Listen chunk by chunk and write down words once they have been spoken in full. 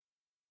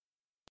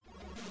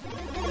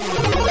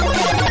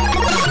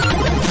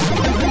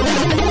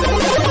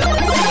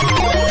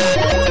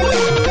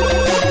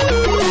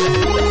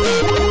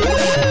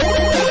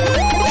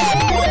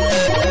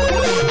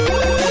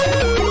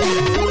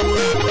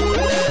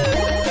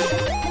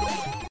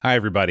Hi,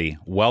 everybody.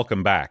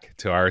 Welcome back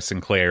to Our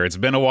Sinclair. It's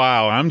been a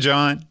while. I'm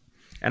John.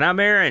 And I'm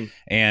Aaron.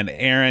 And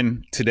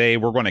Aaron, today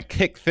we're going to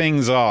kick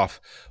things off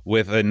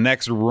with the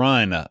next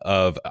run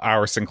of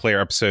Our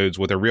Sinclair episodes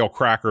with a real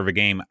cracker of a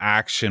game,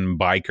 Action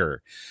Biker.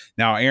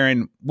 Now,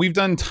 Aaron, we've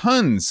done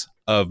tons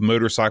of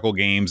motorcycle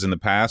games in the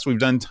past. We've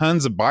done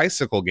tons of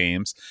bicycle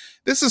games.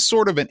 This is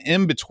sort of an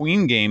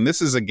in-between game.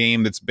 This is a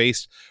game that's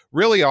based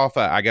really off,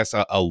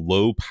 a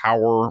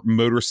low-power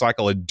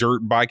motorcycle, a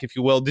dirt bike, if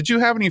you will. Did you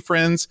have any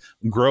friends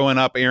growing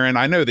up, Aaron?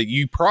 I know that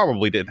you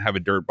probably didn't have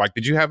a dirt bike.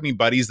 Did you have any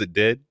buddies that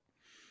did?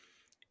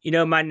 You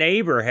know, my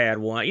neighbor had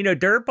one. You know,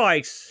 dirt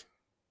bikes,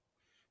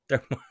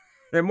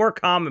 they're more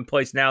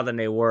commonplace now than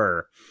they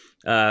were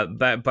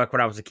back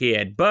when I was a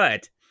kid.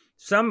 But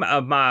some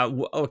of my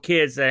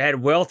kids that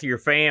had wealthier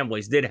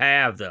families did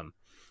have them.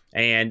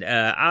 And,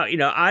 I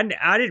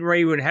didn't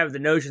even have the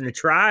notion to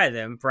try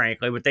them,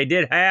 frankly, but they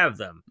did have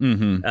them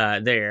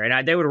there.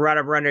 And they would ride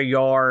around their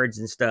yards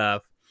and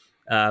stuff.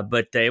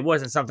 But it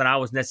wasn't something I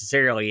was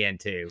necessarily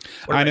into.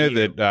 I know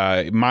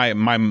that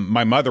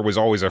my mother was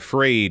always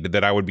afraid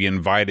that I would be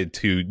invited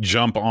to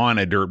jump on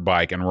a dirt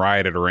bike and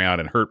ride it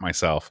around and hurt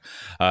myself.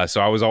 So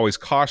I was always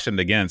cautioned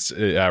against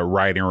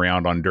riding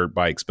around on dirt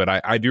bikes. But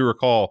I do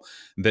recall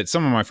that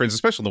some of my friends,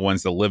 especially the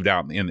ones that lived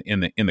out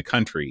in the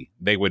country,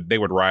 they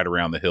would ride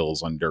around the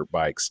hills on dirt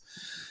bikes.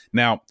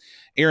 Now,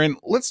 Aaron,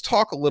 let's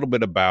talk a little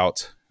bit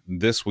about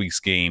this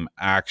week's game,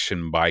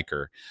 Action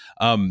Biker.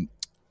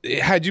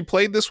 Had you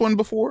played this one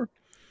before?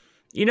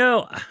 You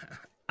know,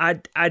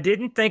 I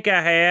didn't think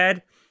I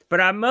had, but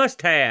I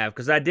must have,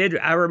 because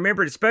I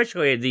remembered,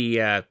 especially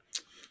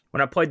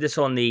when I played this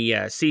on the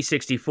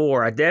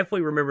C64, I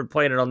definitely remembered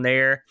playing it on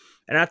there,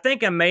 and I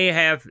think I may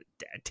have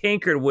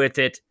tinkered with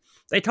it.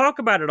 They talk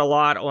about it a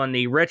lot on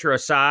the Retro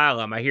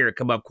Asylum. I hear it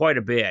come up quite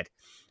a bit.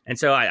 And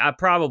so I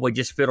probably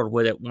just fiddled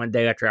with it one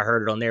day after I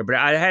heard it on there. But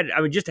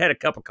I just had a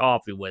cup of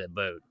coffee with it,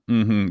 Boat.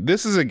 Mm-hmm.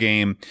 This is a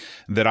game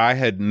that I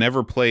had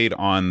never played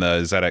on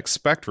the ZX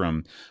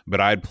Spectrum,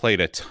 but I'd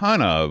played a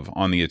ton of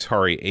on the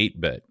Atari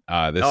 8-bit.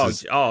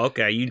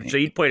 Okay. So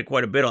you played it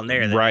quite a bit on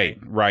there. Then,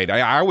 right.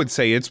 I would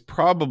say it's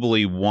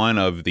probably one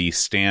of the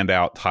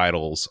standout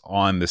titles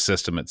on the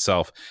system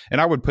itself,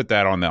 and I would put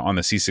that on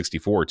the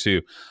C64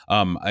 too.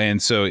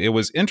 And so it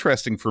was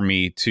interesting for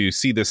me to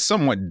see this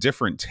somewhat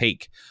different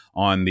take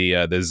on the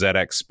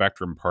ZX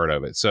Spectrum part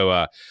of it.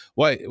 So,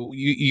 what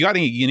you got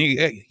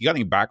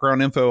any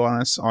background info on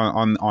us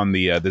on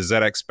the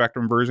ZX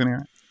Spectrum version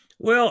here?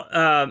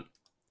 Well,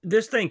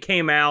 this thing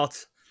came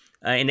out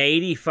in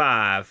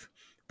 '85,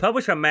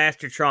 published by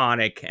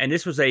Mastertronic, and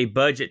this was a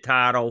budget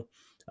title,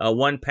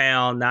 £1,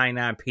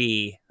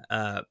 99p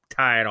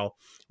title.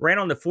 Ran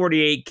on the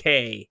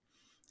 48K.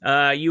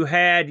 You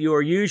had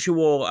your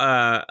usual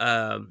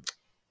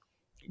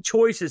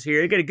choices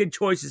here. You got good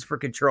choices for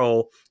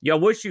control. I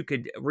wish you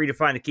could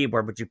redefine the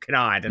keyboard, but you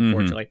cannot,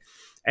 unfortunately.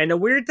 And the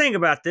weird thing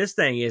about this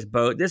thing is,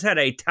 Bo, this had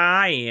a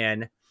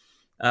tie-in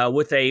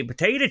with a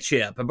potato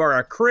chip or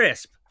a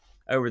crisp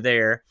over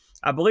there.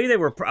 I believe they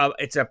were.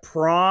 It's a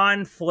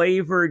prawn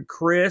flavored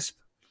crisp,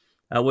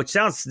 which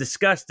sounds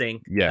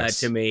disgusting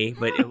to me,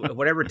 but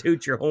whatever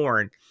toots your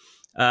horn.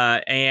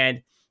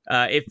 And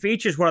it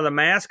features one of the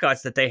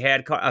mascots that they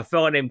had, a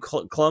fellow named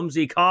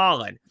Clumsy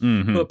Colin,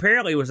 who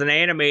apparently was an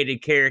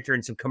animated character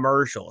in some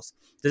commercials.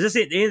 Does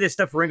any of this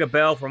stuff ring a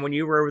bell from when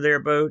you were over there,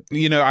 Boat?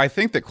 You know, I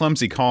think that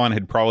Clumsy Colin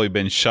had probably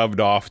been shoved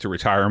off to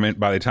retirement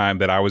by the time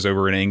that I was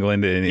over in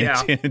England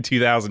in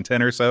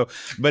 2010 or so.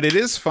 But it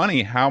is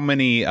funny how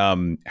many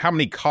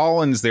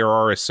Collins there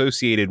are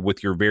associated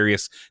with your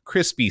various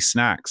crispy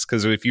snacks.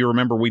 Because if you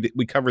remember,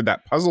 we covered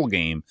that puzzle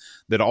game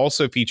that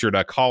also featured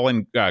a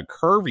Colin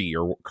Curvy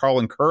or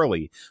Colin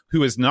Curly,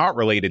 who is not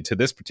related to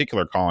this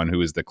particular Colin,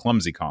 who is the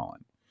Clumsy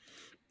Colin.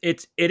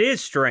 It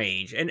is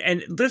strange, and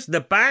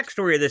the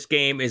backstory of this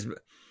game is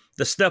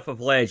the stuff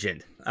of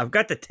legend. I've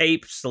got the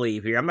tape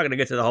sleeve here. I'm not going to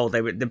get to the whole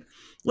thing, but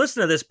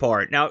listen to this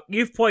part. Now,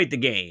 you've played the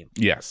game.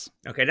 Yes.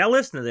 Okay, now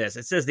listen to this.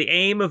 It says the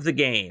aim of the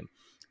game.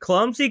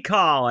 Clumsy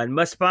Colin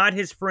must find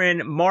his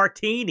friend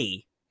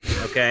Martini,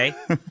 okay?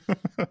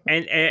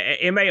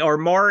 and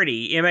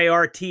Marty,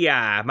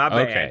 M-A-R-T-I, my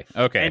bad.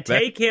 Okay. And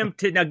take him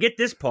to, now get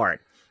this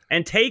part,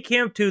 and take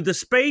him to the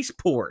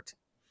spaceport.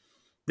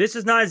 This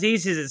is not as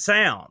easy as it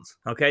sounds.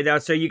 Okay, now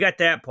so you got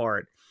that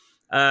part.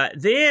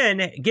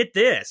 Then get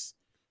this: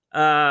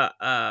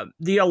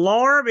 the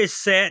alarm is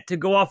set to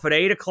go off at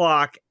 8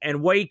 o'clock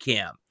and wake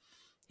him.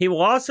 He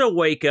will also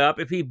wake up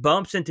if he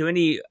bumps into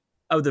any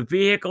of the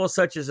vehicles,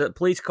 such as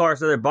police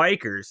cars or other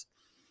bikers.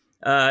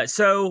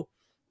 So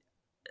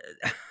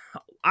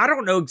I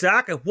don't know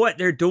exactly what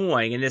they're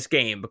doing in this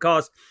game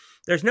because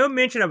there's no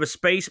mention of a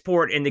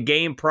spaceport in the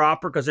game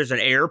proper because there's an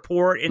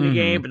airport in the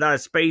game, but not a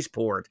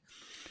spaceport.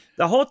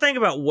 The whole thing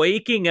about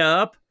waking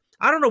up,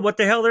 I don't know what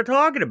the hell they're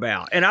talking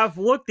about. And I've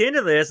looked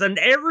into this, and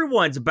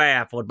everyone's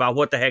baffled by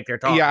what the heck they're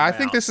talking about. Yeah, I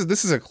think this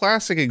is a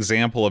classic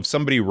example of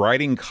somebody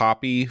writing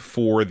copy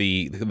for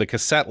the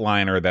cassette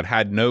liner that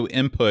had no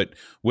input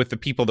with the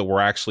people that were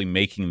actually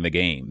making the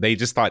game. They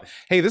just thought,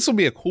 hey, this will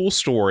be a cool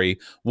story.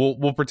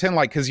 We'll pretend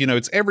like, because, you know,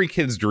 it's every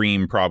kid's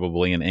dream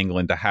probably in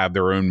England to have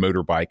their own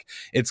motorbike.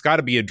 It's got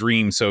to be a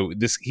dream. So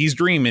he's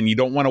dreaming. You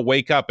don't want to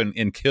wake up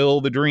and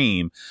kill the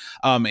dream.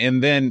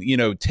 And then, you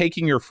know,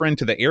 taking your friend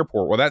to the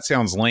airport. Well, that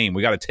sounds lame.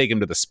 We got to take him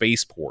to the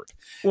spaceport.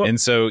 Well, and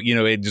so, you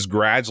know, it just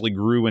gradually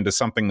grew into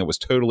something that was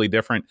totally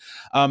different.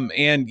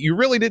 And you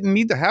really didn't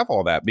need to have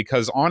all that,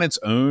 because on its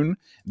own,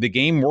 the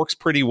game works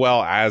pretty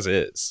well as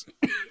is.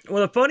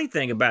 Well, the funny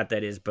thing about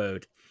that is,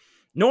 Boat,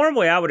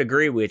 normally I would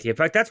agree with you. In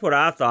fact, that's what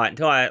I thought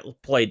until I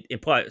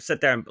sat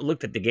there and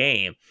looked at the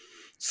game.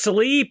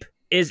 Sleep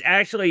is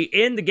actually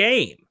in the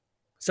game.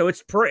 So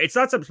it's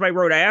not something somebody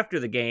wrote after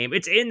the game.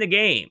 It's in the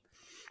game.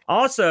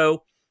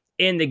 Also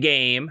in the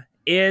game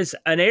is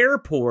an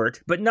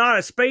airport, but not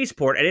a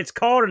spaceport, and it's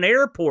called an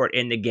airport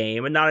in the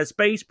game and not a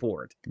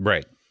spaceport.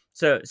 Right.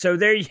 So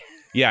there you...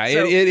 Yeah,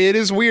 so, it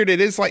is weird. It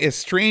is like a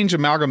strange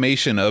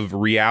amalgamation of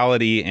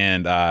reality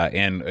and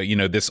you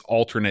know, this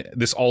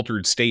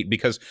altered state,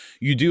 because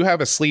you do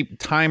have a sleep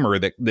timer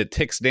that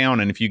ticks down,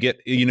 and if you get,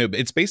 you know,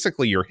 it's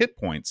basically your hit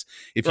points.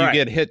 If you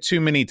get hit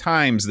too many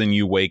times, then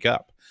you wake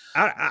up.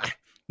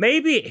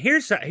 Maybe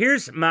here's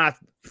my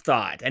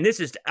thought, and this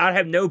is, I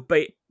have no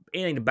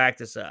anything to back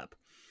this up.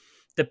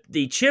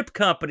 The chip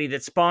company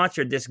that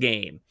sponsored this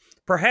game,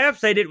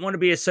 perhaps they didn't want to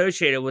be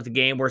associated with a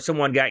game where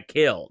someone got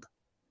killed.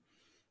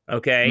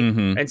 Okay.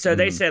 Mm-hmm, and so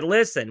they said,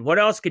 listen, what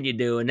else can you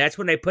do? And that's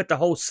when they put the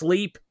whole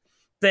sleep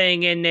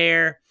thing in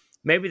there.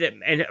 Maybe that,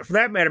 and for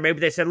that matter, maybe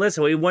they said,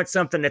 listen, we want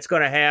something that's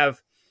going to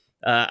have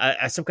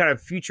some kind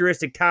of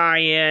futuristic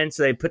tie-in.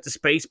 So they put the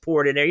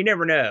spaceport in there. You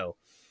never know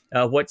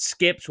what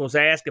Skips was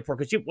asking for.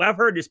 Because I've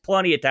heard this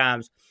plenty of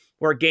times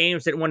where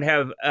games didn't want to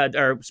have,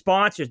 or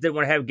sponsors didn't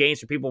want to have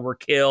games where people were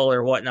killed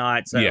or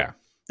whatnot. So yeah,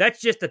 that's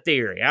just a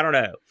theory. I don't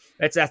know.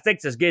 I think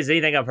it's as good as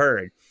anything I've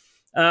heard.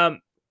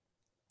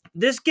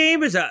 This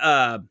game is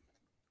let's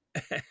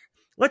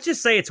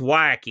just say it's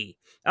wacky.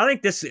 I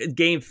think this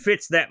game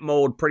fits that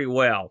mold pretty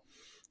well.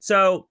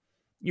 So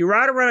you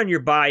ride around on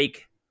your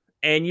bike,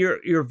 and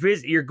you're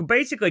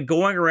basically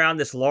going around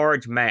this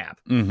large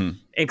map,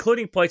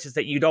 including places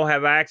that you don't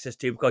have access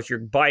to because your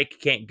bike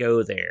can't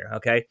go there.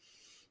 Okay,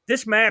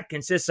 this map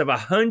consists of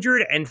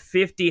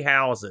 150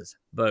 houses,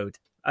 Boat.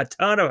 A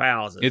ton of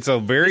houses. It's a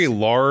very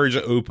large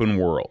open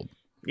world.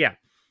 Yeah,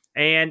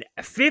 and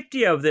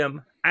 50 of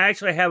them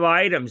actually have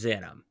items in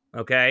them.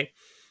 Okay,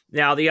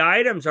 now the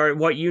items are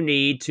what you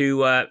need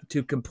to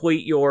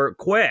complete your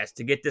quest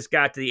to get this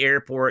guy to the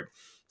airport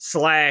 /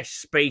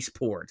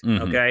 spaceport.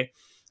 Okay,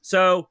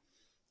 so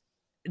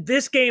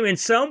this game, in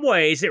some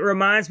ways, it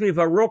reminds me of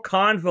a real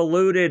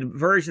convoluted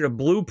version of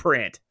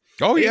Blueprint.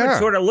 Oh yeah, it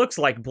sort of looks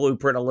like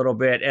Blueprint a little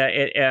bit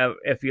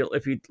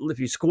if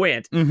you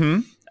squint.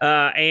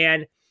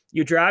 And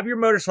you drive your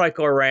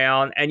motorcycle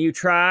around, and you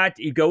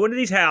go into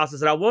these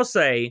houses. And I will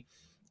say,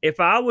 if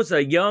I was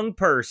a young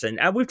person,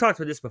 and we've talked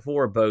about this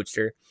before,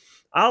 Boatster,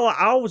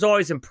 I was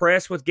always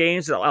impressed with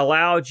games that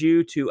allowed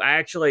you to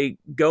actually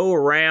go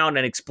around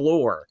and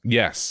explore.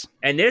 Yes.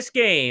 And this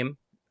game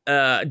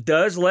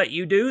does let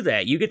you do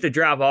that. You get to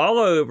drive all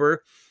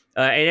over,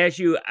 and as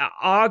you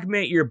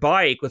augment your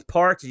bike with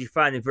parts that you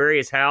find in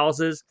various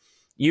houses,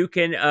 you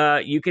can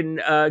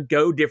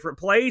go different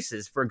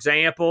places. For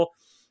example,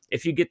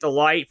 if you get the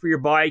light for your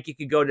bike, you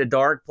can go to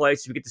dark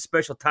places. If you get the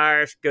special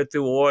tires, go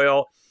through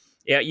oil.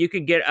 Yeah, you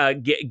can get a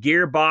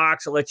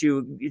gearbox that lets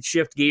you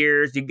shift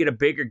gears. You can get a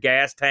bigger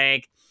gas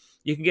tank.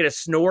 You can get a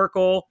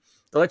snorkel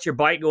to let your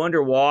bike go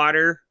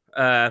underwater.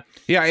 And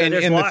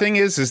the thing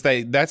is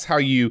that's how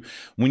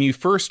when you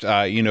first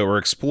are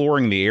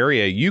exploring the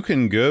area, you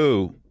can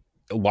go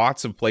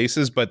lots of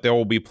places, but there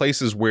will be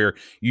places where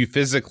you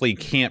physically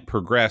can't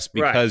progress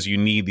because you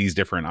need these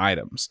different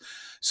items.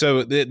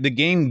 So the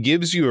game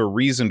gives you a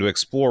reason to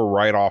explore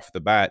right off the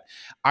bat.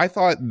 I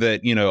thought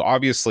that,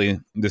 obviously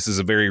this is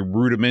a very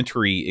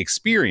rudimentary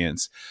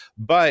experience,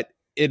 but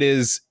it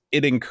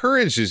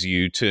encourages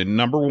you to,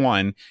 number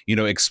one,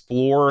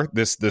 explore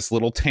this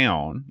little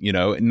town.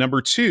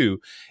 Number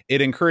two,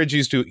 it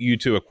encourages you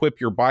to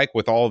equip your bike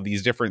with all of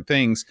these different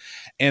things.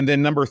 And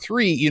then number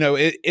three,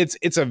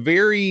 it's a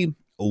very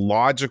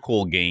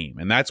logical game,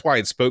 and that's why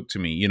it spoke to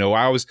me.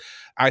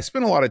 I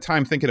spent a lot of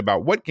time thinking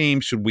about what game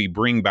should we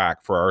bring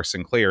back for our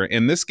Sinclair.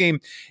 And this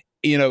game,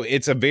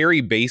 it's a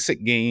very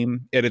basic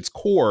game. At its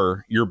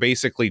core, you're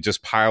basically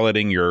just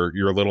piloting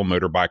your little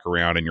motorbike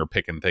around and you're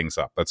picking things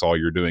up. That's all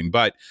you're doing.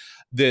 But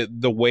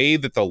the way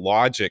that the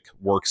logic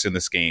works in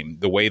this game,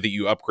 the way that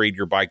you upgrade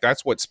your bike,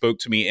 that's what spoke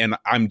to me. And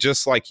I'm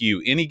just like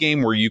you. Any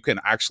game where you can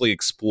actually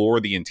explore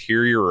the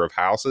interior of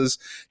houses,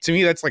 to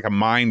me, that's like a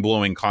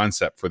mind-blowing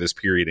concept for this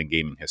period in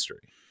gaming history.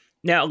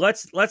 Now,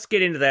 let's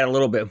get into that a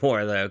little bit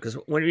more, though, because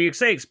when you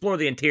say explore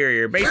the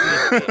interior,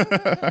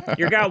 basically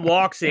your guy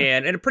walks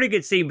in, and a pretty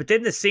good scene, but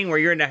then the scene where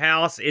you're in the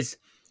house is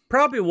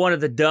probably one of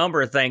the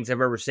dumber things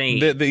I've ever seen.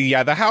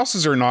 The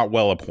houses are not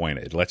well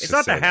appointed. It's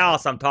not the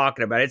house I'm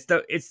talking about.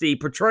 It's the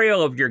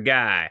portrayal of your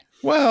guy.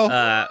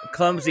 Well,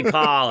 Clumsy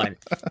Colin.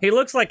 He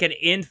looks like an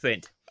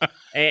infant.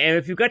 And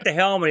if you've got the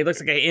helmet, he looks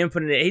like an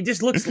infant. He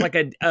just looks like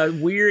a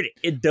weird,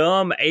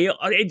 dumb.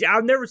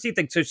 I've never seen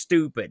things so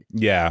stupid.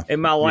 Yeah, in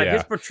my life, yeah.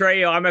 His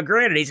portrayal. I'm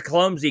granted he's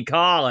Clumsy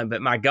Colin,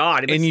 but my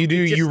God, and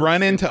you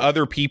run into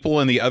other people,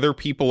 and the other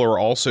people are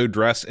also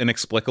dressed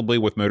inexplicably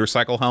with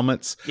motorcycle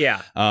helmets.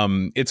 Yeah,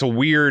 it's a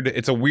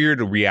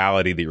weird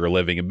reality that you're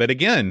living in. But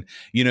again,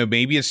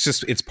 maybe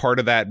it's part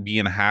of that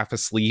being half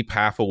asleep,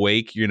 half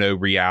awake.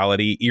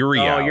 Reality,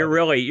 irreality. Oh, you're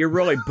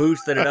really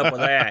boosting it up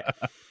with that.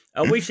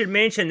 We should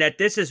mention that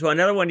this is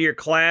another one of your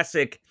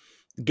classic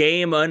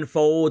game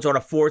unfolds on a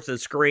fourth of the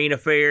screen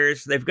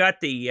affairs. They've got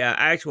the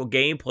actual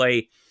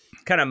gameplay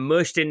kind of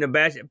mushed into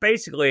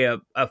basically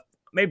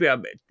maybe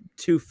a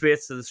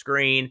 2/5 of the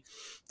screen.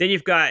 Then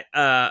you've got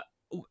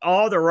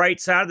all the right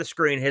side of the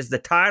screen has the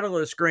title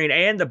of the screen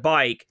and the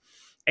bike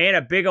and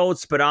a big old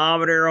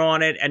speedometer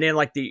on it, and then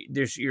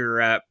there's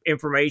your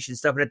information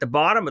stuff. And at the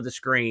bottom of the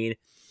screen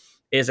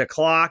is a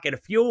clock and a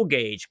fuel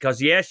gauge,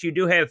 because yes, you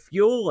do have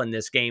fuel in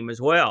this game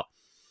as well,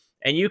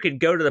 and you can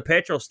go to the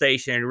petrol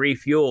station and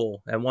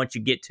refuel. And once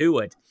you get to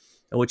it,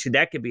 which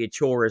that could be a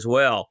chore as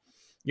well,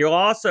 you'll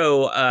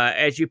also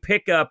as you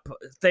pick up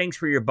things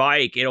for your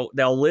bike,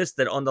 they'll list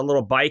it on the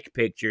little bike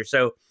picture.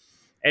 So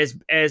as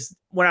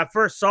when I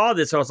first saw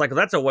this, I was like, well,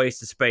 that's a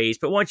waste of space.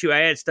 But once you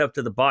add stuff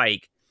to the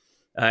bike,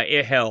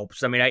 it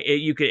helps. I mean,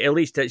 you could at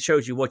least, it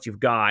shows you what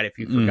you've got if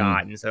you've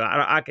forgotten. So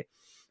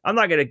I'm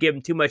not going to give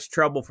them too much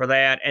trouble for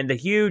that. And the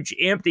huge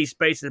empty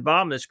space at the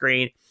bottom of the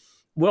screen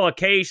will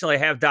occasionally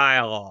have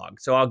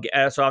dialogue. So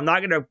I'm not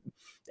going to.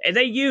 And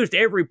they used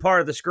every part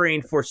of the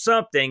screen for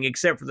something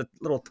except for the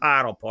little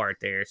title part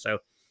there. So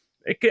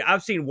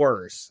I've seen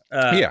worse.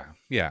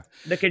 Yeah.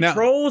 The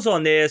controls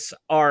on this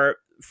are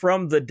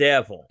from the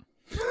devil.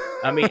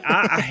 I mean,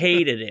 I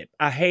hated it.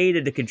 I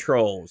hated the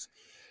controls.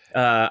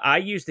 I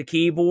used the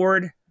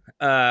keyboard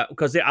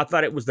because I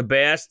thought it was the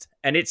best,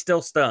 and it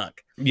still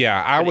stunk.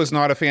 Yeah, I was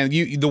not a fan.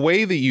 The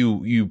way that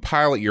you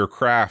pilot your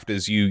craft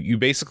is you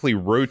basically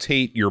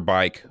rotate your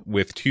bike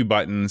with two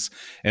buttons,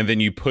 and then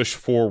you push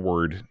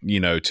forward,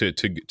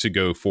 to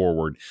go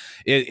forward.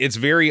 It's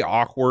very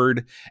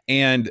awkward,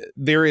 and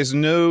there is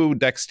no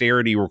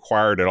dexterity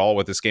required at all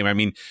with this game. I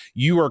mean,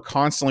 you are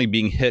constantly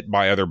being hit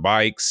by other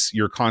bikes.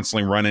 You're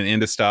constantly running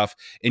into stuff,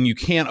 and you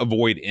can't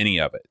avoid any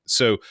of it.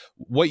 So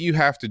what you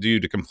have to do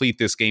to complete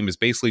this game is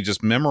basically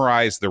just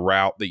memorize the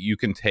route that you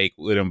can take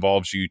that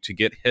involves you to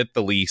get hit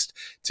the least,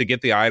 to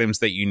get the items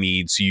that you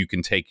need so you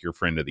can take your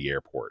friend to the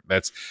airport.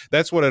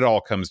 That's what it all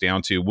comes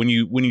down to. When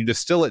you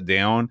distill it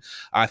down,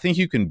 I think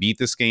you can beat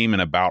this game in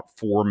about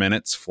 4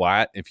 minutes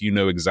flat if you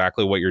know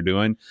exactly what you're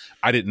doing.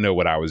 I didn't know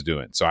what I was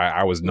doing, so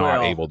I was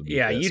not able to beat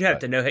this. You'd have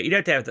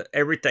to have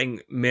everything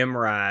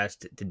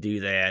memorized to do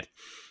that.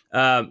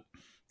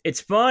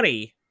 It's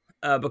funny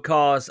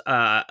because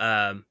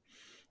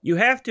you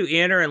have to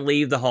enter and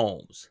leave the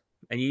homes,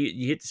 and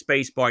you hit the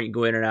space bar and you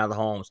go in and out of the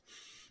homes.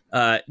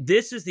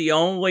 This is the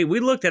only, we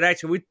took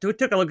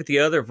a look at the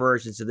other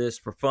versions of this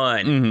for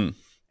fun,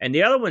 and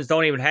the other ones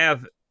don't even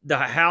have the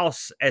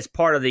house as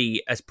part of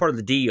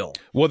the deal.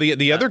 Well,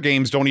 the other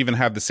games don't even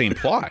have the same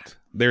plot.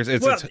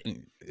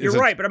 You're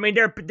right, but I mean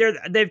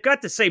they've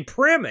got the same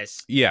premise,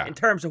 in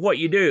terms of what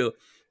you do.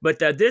 But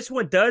this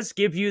one does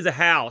give you the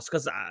house,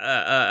 because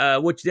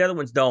which the other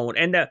ones don't,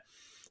 and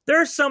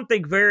there's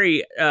something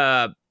very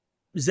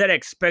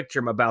ZX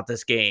Spectrum about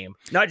this game.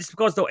 Not just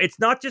because it's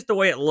not just the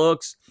way it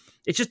looks.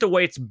 It's just the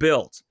way it's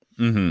built.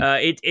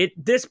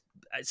 This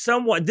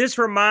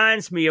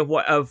reminds me of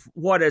what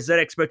a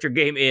ZX Spectrum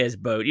game is,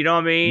 Bo. You know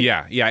what I mean?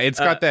 Yeah. It's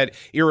got that.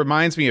 It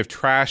reminds me of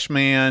Trash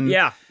Man.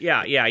 Yeah.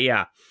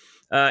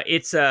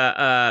 It's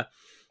I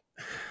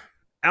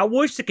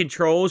wish the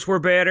controls were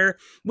better.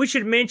 We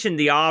should mention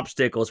the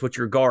obstacles, which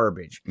are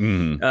garbage.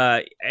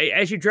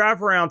 As you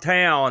drive around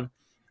town,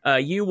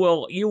 you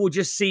will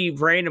just see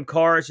random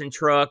cars and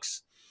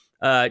trucks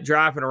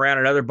driving around,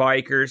 and other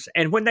bikers.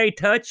 And when they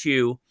touch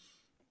you,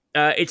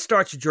 it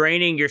starts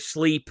draining your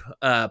sleep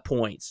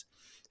points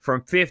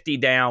from 50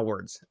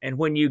 downwards. And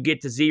when you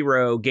get to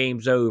 0,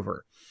 game's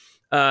over.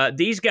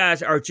 These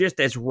guys are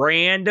just as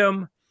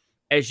random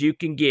as you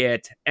can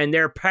get, and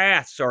their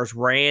paths are as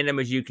random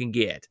as you can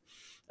get.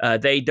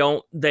 They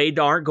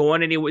aren't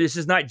going anywhere. This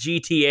is not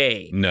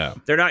GTA. No.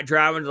 They're not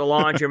driving to the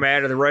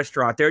laundromat or the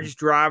restaurant. They're just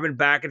driving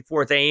back and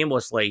forth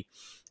aimlessly.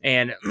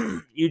 And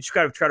you just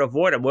got to try to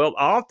avoid them. Well,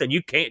 often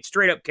you can't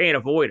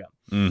avoid them.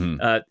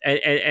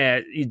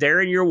 And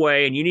they're in your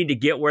way, and you need to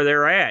get where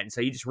they're at. And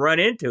so you just run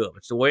into them.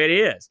 It's the way it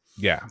is.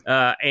 Yeah.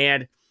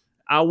 And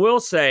I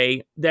will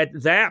say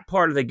that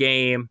part of the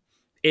game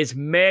is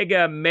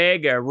mega,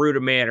 mega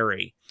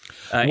rudimentary.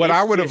 What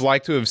I would have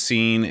liked to have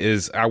seen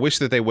is, I wish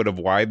that they would have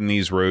widened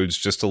these roads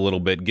just a little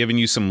bit, given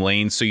you some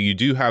lanes, so you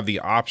do have the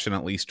option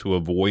at least to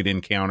avoid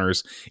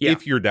encounters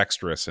if you're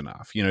dexterous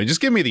enough. Just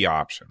give me the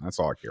option. That's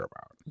all I care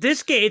about.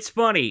 This game, it's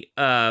funny.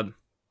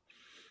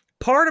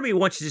 part of me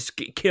wants to just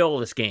kill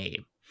this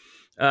game.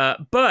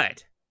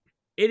 But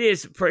it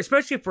is,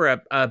 especially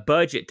for a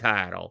budget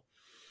title,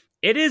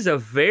 it is a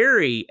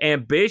very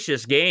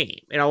ambitious game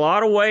in a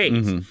lot of ways.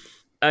 Mm-hmm.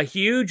 A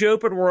huge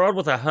open world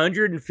with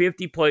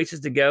 150 places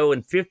to go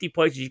and 50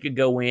 places you could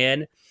go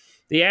in.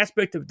 The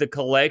aspect of the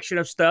collection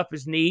of stuff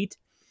is neat.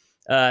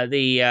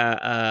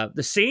 The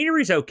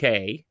scenery's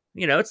okay.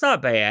 It's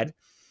not bad.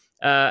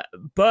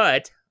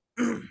 But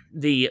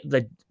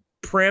the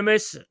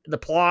premise, the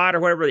plot or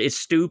whatever is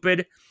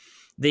stupid.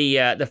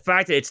 The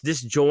fact that it's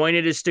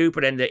disjointed is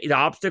stupid, and the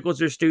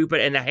obstacles are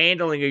stupid, and the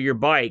handling of your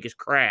bike is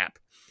crap.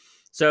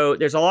 So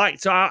there's a lot.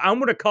 So I'm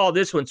going to call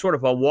this one sort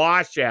of a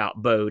washout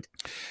boat.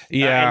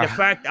 Yeah. And the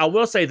fact, I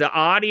will say, the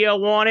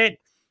audio on it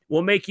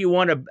will make you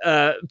want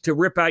to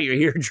rip out your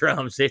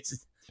eardrums.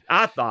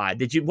 I thought.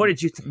 What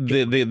did you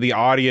think? The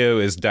audio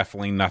is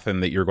definitely nothing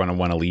that you're going to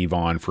want to leave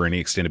on for any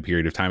extended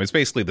period of time. It's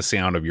basically the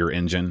sound of your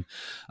engine.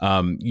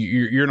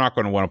 You're not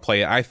going to want to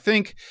play it. I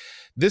think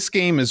this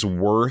game is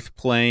worth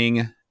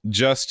playing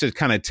just to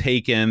kind of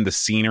take in the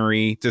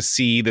scenery, to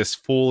see this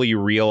fully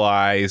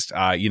realized,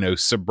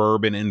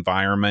 suburban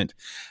environment,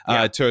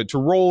 to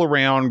roll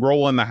around,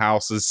 roll in the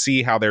houses,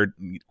 see how they're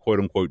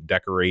quote unquote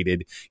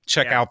decorated,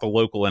 check out the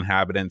local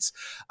inhabitants.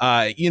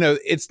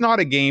 It's not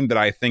a game that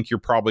I think you're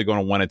probably going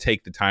to want to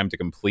take the time to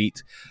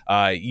complete.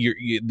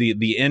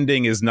 The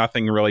ending is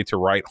nothing really to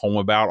write home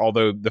about,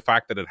 although the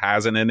fact that it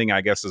has an ending, I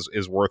guess,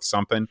 is worth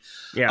something.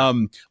 Yeah.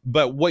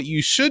 But what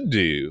you should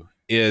do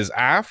is,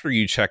 after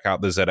you check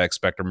out the ZX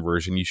Spectrum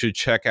version, you should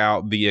check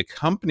out the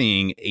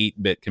accompanying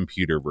 8-bit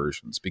computer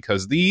versions,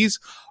 because these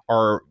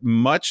are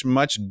much,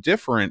 much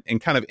different and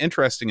kind of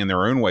interesting in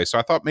their own way. So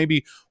I thought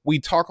maybe we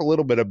talk a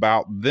little bit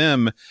about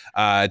them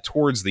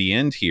towards the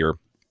end here.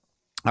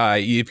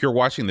 If you're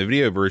watching the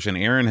video version,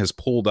 Aaron has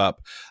pulled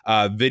up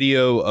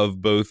video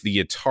of both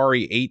the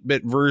Atari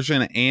 8-bit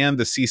version and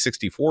the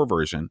C64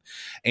 version.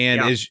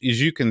 And as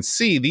you can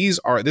see,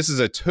 this is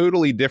a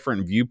totally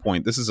different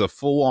viewpoint. This is a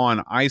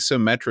full-on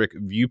isometric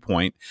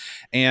viewpoint.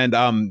 And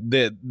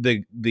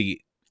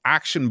the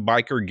action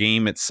biker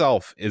game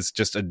itself is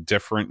just a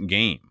different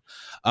game.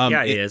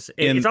 It is.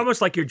 It's almost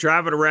like you're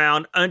driving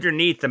around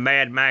underneath the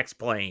Mad Max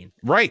plane.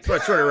 Right. That's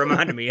what it sort of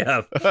reminded me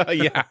of.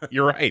 Yeah,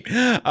 you're right.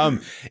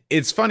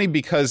 It's funny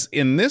because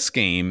in this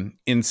game,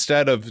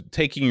 instead of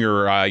taking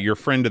your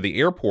friend to the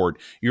airport,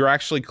 you're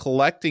actually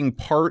collecting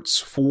parts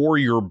for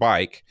your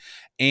bike,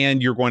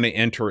 and you're going to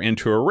enter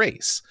into a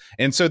race.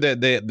 And so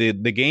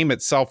the game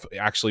itself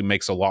actually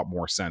makes a lot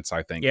more sense,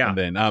 I think. Yeah.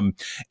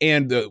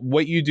 And then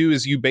what you do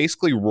is you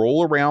basically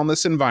roll around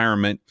this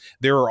environment.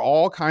 There are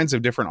all kinds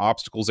of different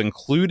obstacles,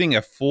 including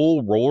a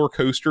full roller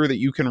coaster that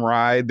you can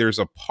ride. There's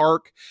a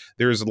park.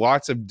 There's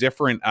lots of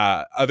different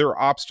other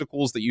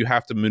obstacles that you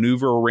have to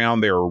maneuver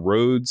around. There are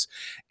roads,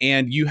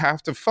 and you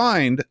have to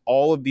find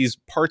all of these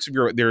parts of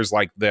there's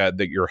like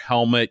your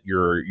helmet,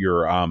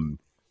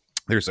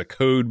 there's a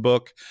code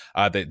book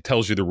that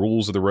tells you the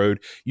rules of the road.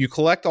 You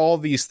collect all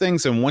these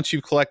things, and once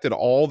you've collected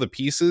all the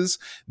pieces,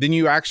 then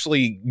you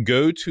actually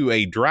go to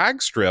a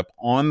drag strip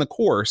on the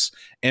course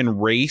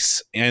and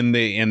race in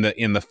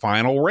the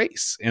final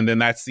race, and then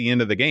that's the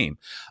end of the game.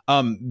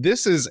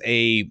 This is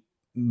a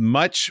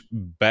much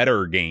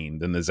better game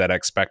than the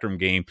ZX Spectrum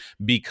game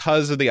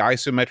because of the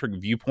isometric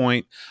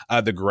viewpoint.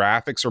 The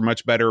graphics are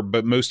much better,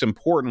 but most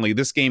importantly,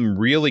 this game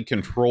really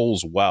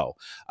controls well.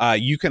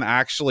 You can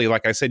actually,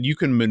 like I said, you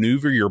can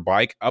maneuver your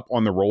bike up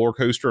on the roller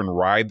coaster and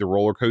ride the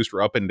roller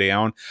coaster up and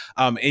down,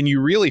 and you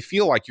really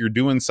feel like you're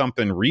doing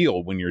something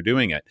real when you're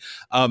doing it.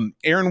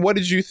 Aaron, what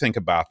did you think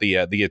about the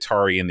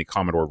Atari and the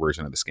Commodore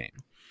version of this game?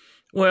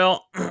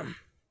 Well,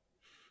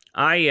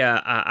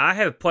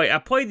 I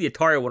played the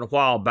Atari one a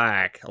while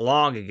back,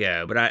 long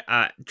ago, but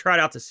I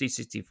tried out the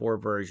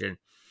C64 version.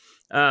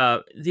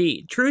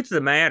 The truth of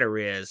the matter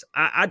is,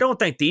 I don't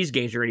think these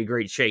games are any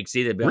great shakes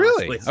either. To be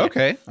honest with you.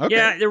 Okay.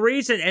 Yeah, the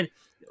reason, and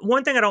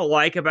one thing I don't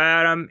like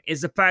about them is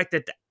the fact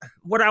that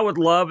what I would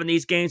love in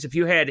these games, if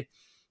you had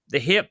the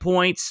hit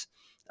points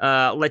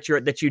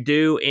that you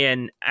do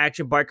in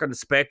Action Biker on the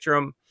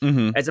Spectrum,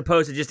 as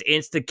opposed to just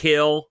insta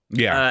kill.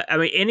 Yeah. I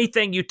mean,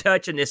 anything you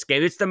touch in this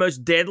game, it's the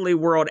most deadly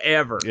world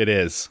ever. It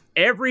is.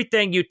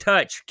 Everything you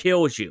touch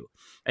kills you.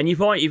 And you've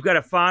got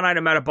a finite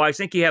amount of bikes.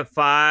 I think you have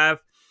 5.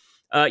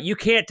 You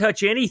can't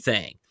touch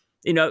anything.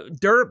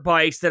 Dirt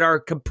bikes that are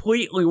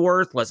completely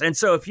worthless. And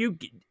so if you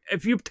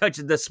touch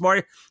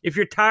if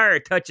your tire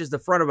touches the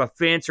front of a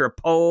fence or a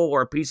pole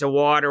or a piece of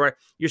water,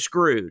 you're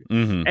screwed.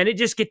 And it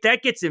just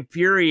gets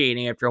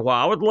infuriating after a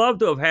while. I would love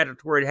to have had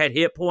it where it had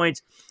hit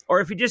points,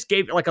 or if you just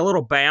gave it like a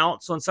little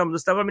bounce on some of the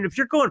stuff. I mean, if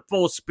you're going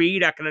full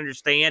speed, I can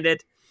understand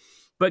it.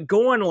 But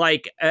going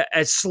like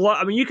as slow,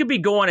 I mean, you could be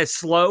going as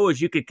slow as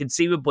you could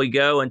conceivably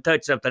go and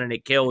touch something and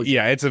it kills you.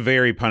 Yeah, it's a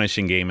very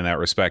punishing game in that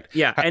respect.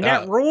 Yeah, and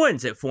that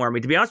ruins it for me,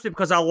 to be honest with you,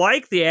 because I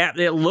like the app.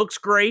 It looks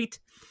great.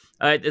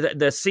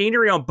 The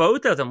scenery on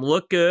both of them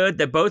look good.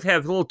 They both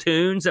have little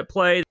tunes that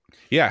play.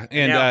 Yeah,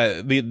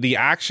 and the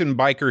action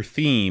biker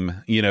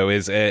theme,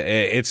 is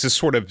it's just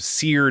sort of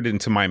seared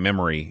into my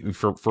memory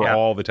for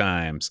all the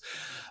times.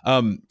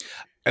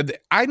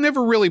 I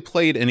never really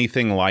played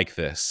anything like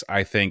this,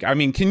 I think. I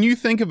mean, can you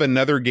think of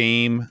another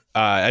game,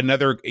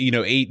 another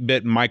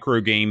 8-bit micro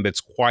game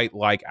that's quite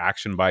like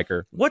Action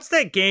Biker? What's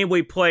that game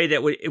we played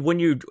that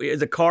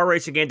the car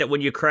racing game that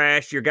when you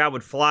crashed, your guy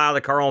would fly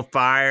the car on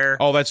fire?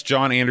 Oh, that's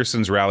John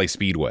Anderson's Rally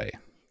Speedway.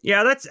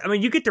 Yeah,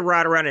 you get to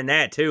ride around in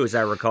that too, as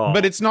I recall.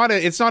 But it's not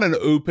an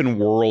open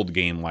world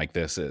game like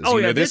this is. Oh,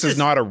 yeah, this is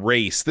not a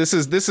race. This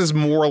is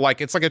more like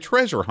it's like a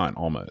treasure hunt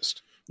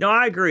almost. No,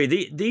 I agree.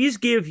 These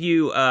give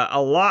you a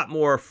lot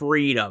more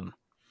freedom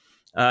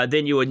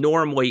than you would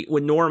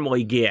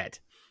normally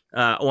get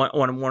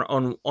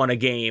on a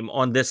game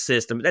on this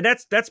system. And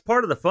that's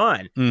part of the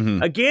fun.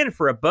 Mm-hmm. Again,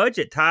 for a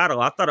budget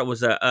title, I thought it was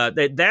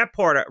that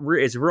part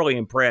is really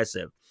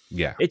impressive.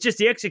 Yeah, it's just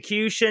the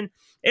execution.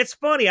 It's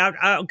funny.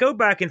 I go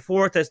back and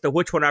forth as to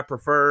which one I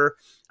prefer.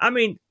 I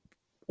mean,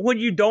 when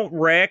you don't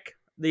wreck,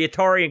 the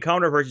Atari and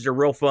Commodore versions are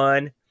real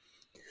fun.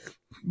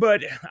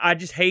 But I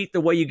just hate the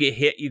way you get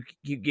hit.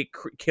 You get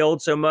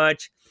killed so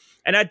much.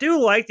 And I do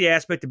like the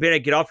aspect of being able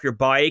to get off your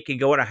bike and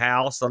go in a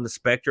house on the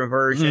Spectrum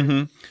version.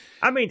 Mm-hmm.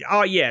 I mean,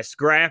 yes,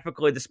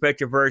 graphically, the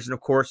Spectrum version,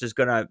 of course, is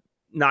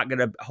not going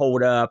to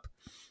hold up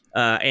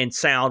and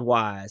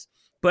sound-wise.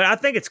 But I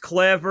think it's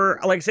clever.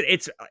 Like I said,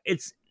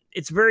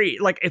 it's very,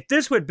 like, if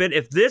this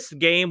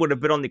game would have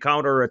been on the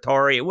Commodore or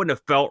Atari, it wouldn't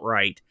have felt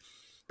right.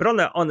 But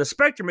on the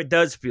Spectrum, it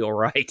does feel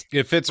right.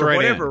 It fits for right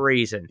whatever in.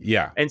 reason.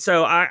 Yeah, and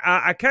so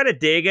I kind of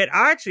dig it.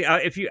 I actually,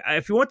 if you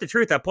want the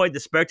truth, I played the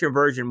Spectrum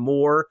version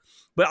more.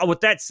 But with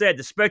that said,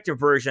 the Spectrum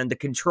version, the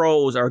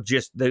controls are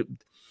just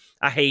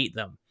I hate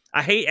them.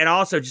 And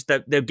also just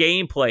the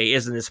gameplay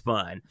isn't as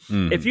fun.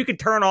 Mm. If you could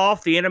turn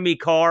off the enemy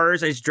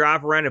cars and just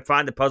drive around and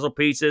find the puzzle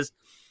pieces,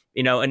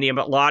 in the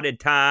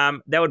allotted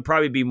time, that would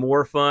probably be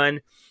more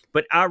fun.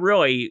 But I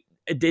really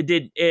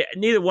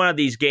neither one of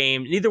these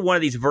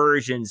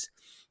versions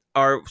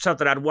are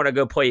something I'd want to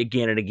go play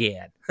again and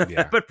again.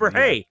 Yeah, but for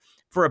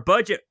a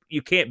budget,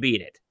 you can't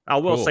beat it. I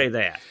will say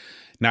that.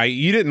 Now,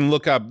 you didn't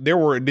look up.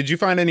 Did you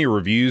find any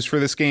reviews for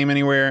this game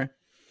anywhere?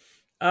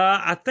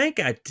 I think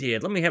I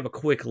did. Let me have a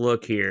quick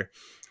look here.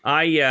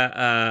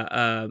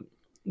 The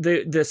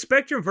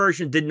Spectrum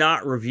version did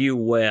not review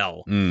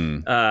well.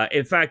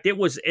 In fact, it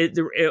was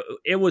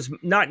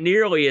not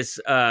nearly as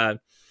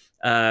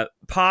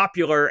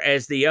popular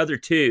as the other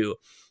two.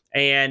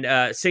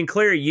 And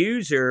Sinclair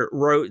User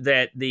wrote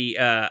that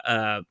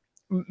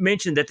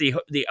mentioned that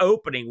the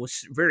opening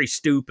was very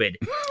stupid,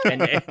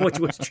 and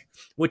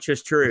which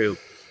was true.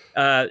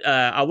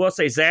 I will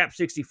say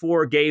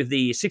Zap64 gave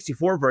the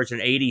 64 version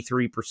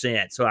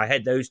 83%, so I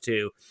had those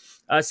two.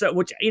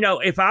 So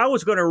if I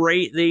was going to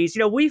rate these,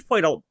 we've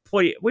played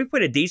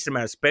a decent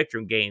amount of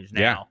Spectrum games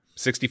now. Yeah,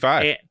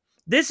 65. And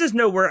this is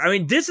nowhere. I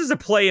mean, this is a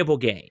playable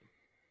game.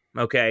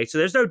 Okay, so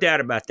there's no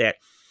doubt about that.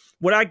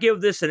 Would I give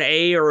this an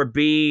A or a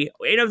B?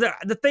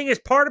 The thing is,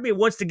 part of me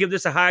wants to give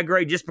this a high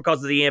grade just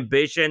because of the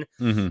ambition,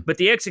 but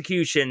the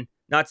execution,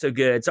 not so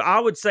good. So I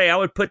would say I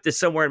would put this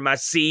somewhere in my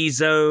C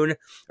zone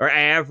or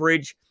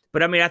average.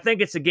 But I mean, I think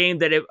it's a game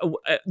that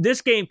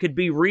this game could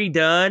be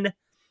redone.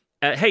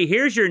 Hey,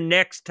 here's your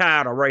next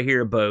title right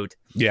here, Boat.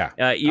 Yeah,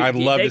 I'd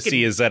love to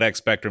see a ZX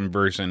Spectrum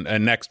version, a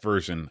next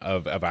version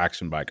of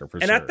Action Biker for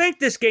sure. And I think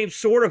this game's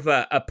sort of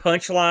a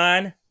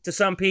punchline to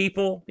some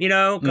people,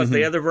 because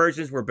the other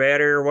versions were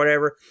better or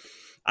whatever.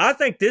 I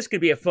think this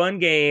could be a fun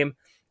game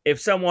if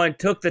someone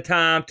took the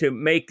time to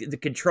make the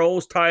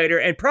controls tighter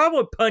and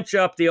probably punch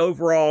up the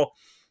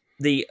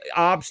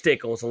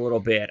obstacles a little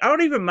bit. I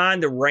don't even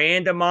mind the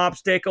random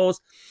obstacles,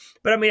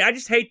 but I mean, I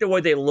just hate the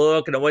way they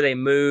look and the way they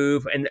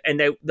move, and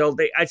I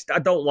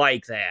don't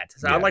like that.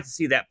 So I'd like to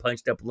see that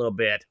punched up a little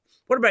bit.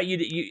 What about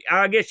you?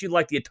 I guess you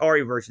like the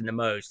Atari version the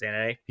most,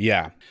 eh?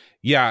 Yeah,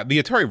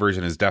 the Atari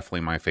version is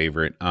definitely my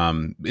favorite.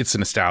 It's a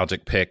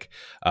nostalgic pick.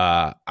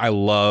 I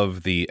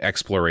love the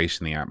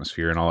exploration, the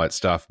atmosphere, and all that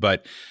stuff.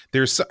 But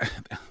there's,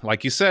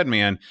 like you said,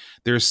 man,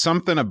 there's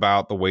something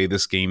about the way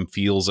this game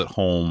feels at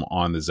home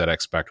on the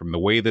ZX Spectrum, the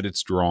way that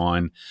it's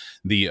drawn,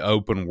 the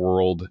open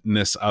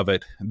worldness of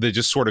it, the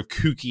just sort of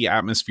kooky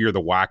atmosphere,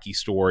 the wacky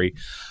story.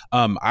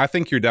 I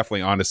think you're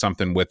definitely onto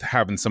something with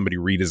having somebody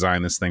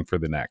redesign this thing for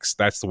the next.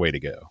 That's the way to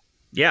go.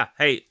 Yeah.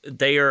 Hey,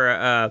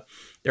 they're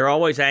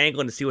always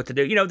angling to see what to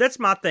do. That's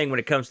my thing when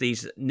it comes to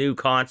these new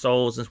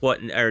consoles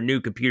or new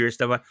computer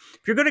stuff.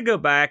 If you're going to go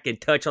back and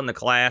touch on the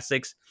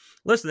classics,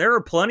 listen, there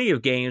are plenty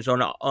of games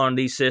on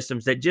these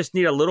systems that just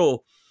need a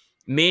little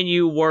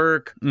menu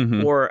work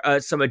or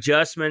some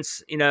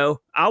adjustments.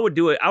 I would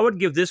do it. I would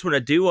give this one a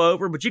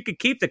do-over, but you could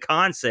keep the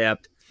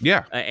concept.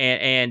 Yeah.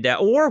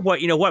 Or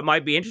what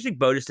might be interesting,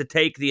 Bo, is to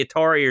take the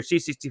Atari or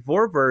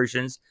C64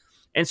 versions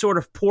and sort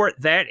of port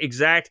that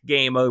exact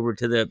game over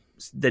to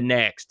the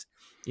next.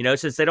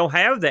 Since they don't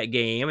have that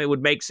game, it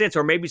would make sense.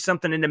 Or maybe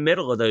something in the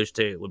middle of those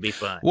two would be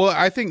fun. Well,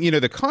 I think,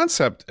 the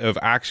concept of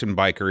Action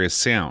Biker is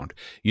sound.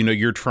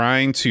 You're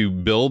trying to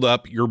build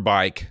up your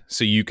bike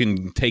so you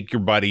can take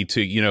your buddy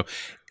to,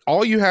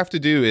 all you have to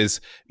do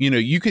is,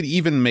 you could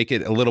even make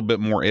it a little bit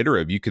more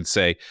iterative. You could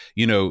say,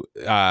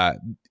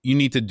 you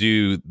need to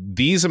do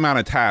these amount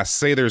of tasks.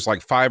 Say there's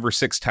like 5 or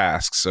 6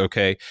 tasks,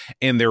 okay,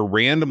 and they're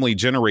randomly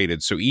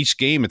generated. So each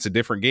game, it's a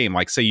different game.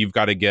 Like, say you've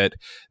got to get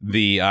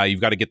the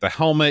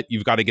helmet,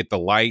 you've got to get the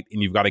light,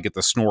 and you've got to get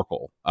the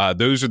snorkel.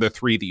 Those are the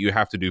 3 that you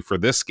have to do for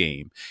this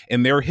game,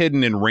 and they're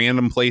hidden in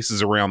random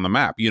places around the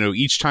map.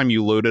 Each time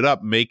you load it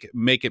up, make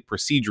it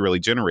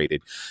procedurally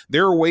generated.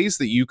 There are ways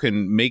that you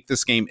can make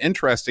this game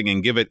interesting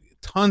and give it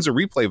tons of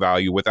replay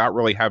value without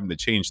really having to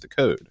change the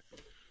code.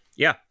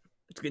 Yeah.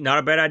 It's not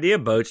a bad idea,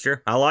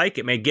 Boatster. I like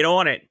it, man. Get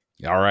on it.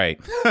 All right.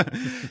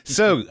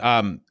 So,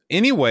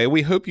 anyway,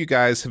 we hope you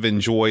guys have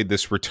enjoyed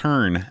this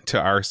return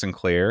to our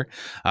Sinclair.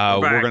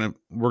 We're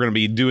gonna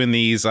be doing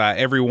these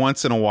every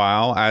once in a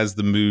while as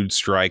the mood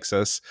strikes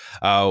us.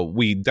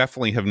 We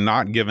definitely have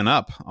not given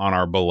up on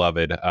our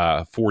beloved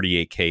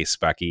 48K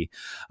Specky.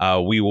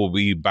 We will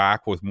be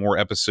back with more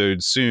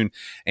episodes soon,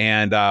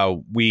 and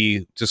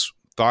we just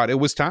thought it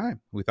was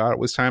time. We thought it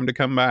was time to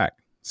come back.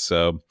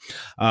 So,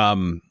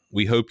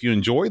 we hope you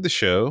enjoyed the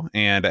show.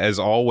 And as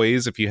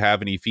always, if you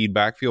have any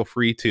feedback, feel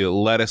free to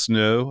let us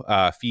know,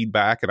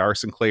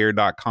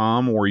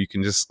 feedback@rsinclair.com, or you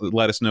can just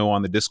let us know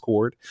on the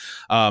Discord.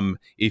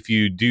 If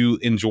you do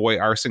enjoy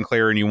our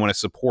Sinclair and you want to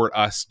support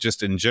us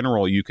just in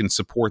general, you can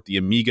support the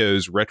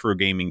Amigos Retro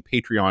Gaming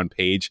Patreon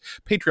page,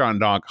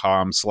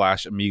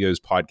 patreon.com/Amigos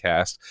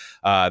podcast.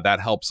 That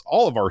helps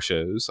all of our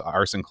shows,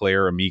 our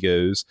Sinclair,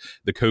 Amigos,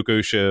 the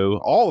Coco Show,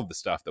 all of the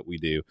stuff that we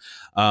do.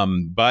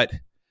 But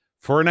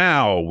for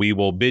now, we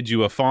will bid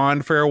you a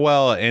fond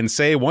farewell and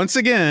say once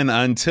again,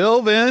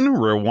 until then,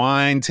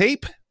 rewind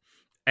tape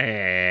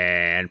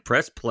and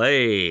press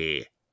play.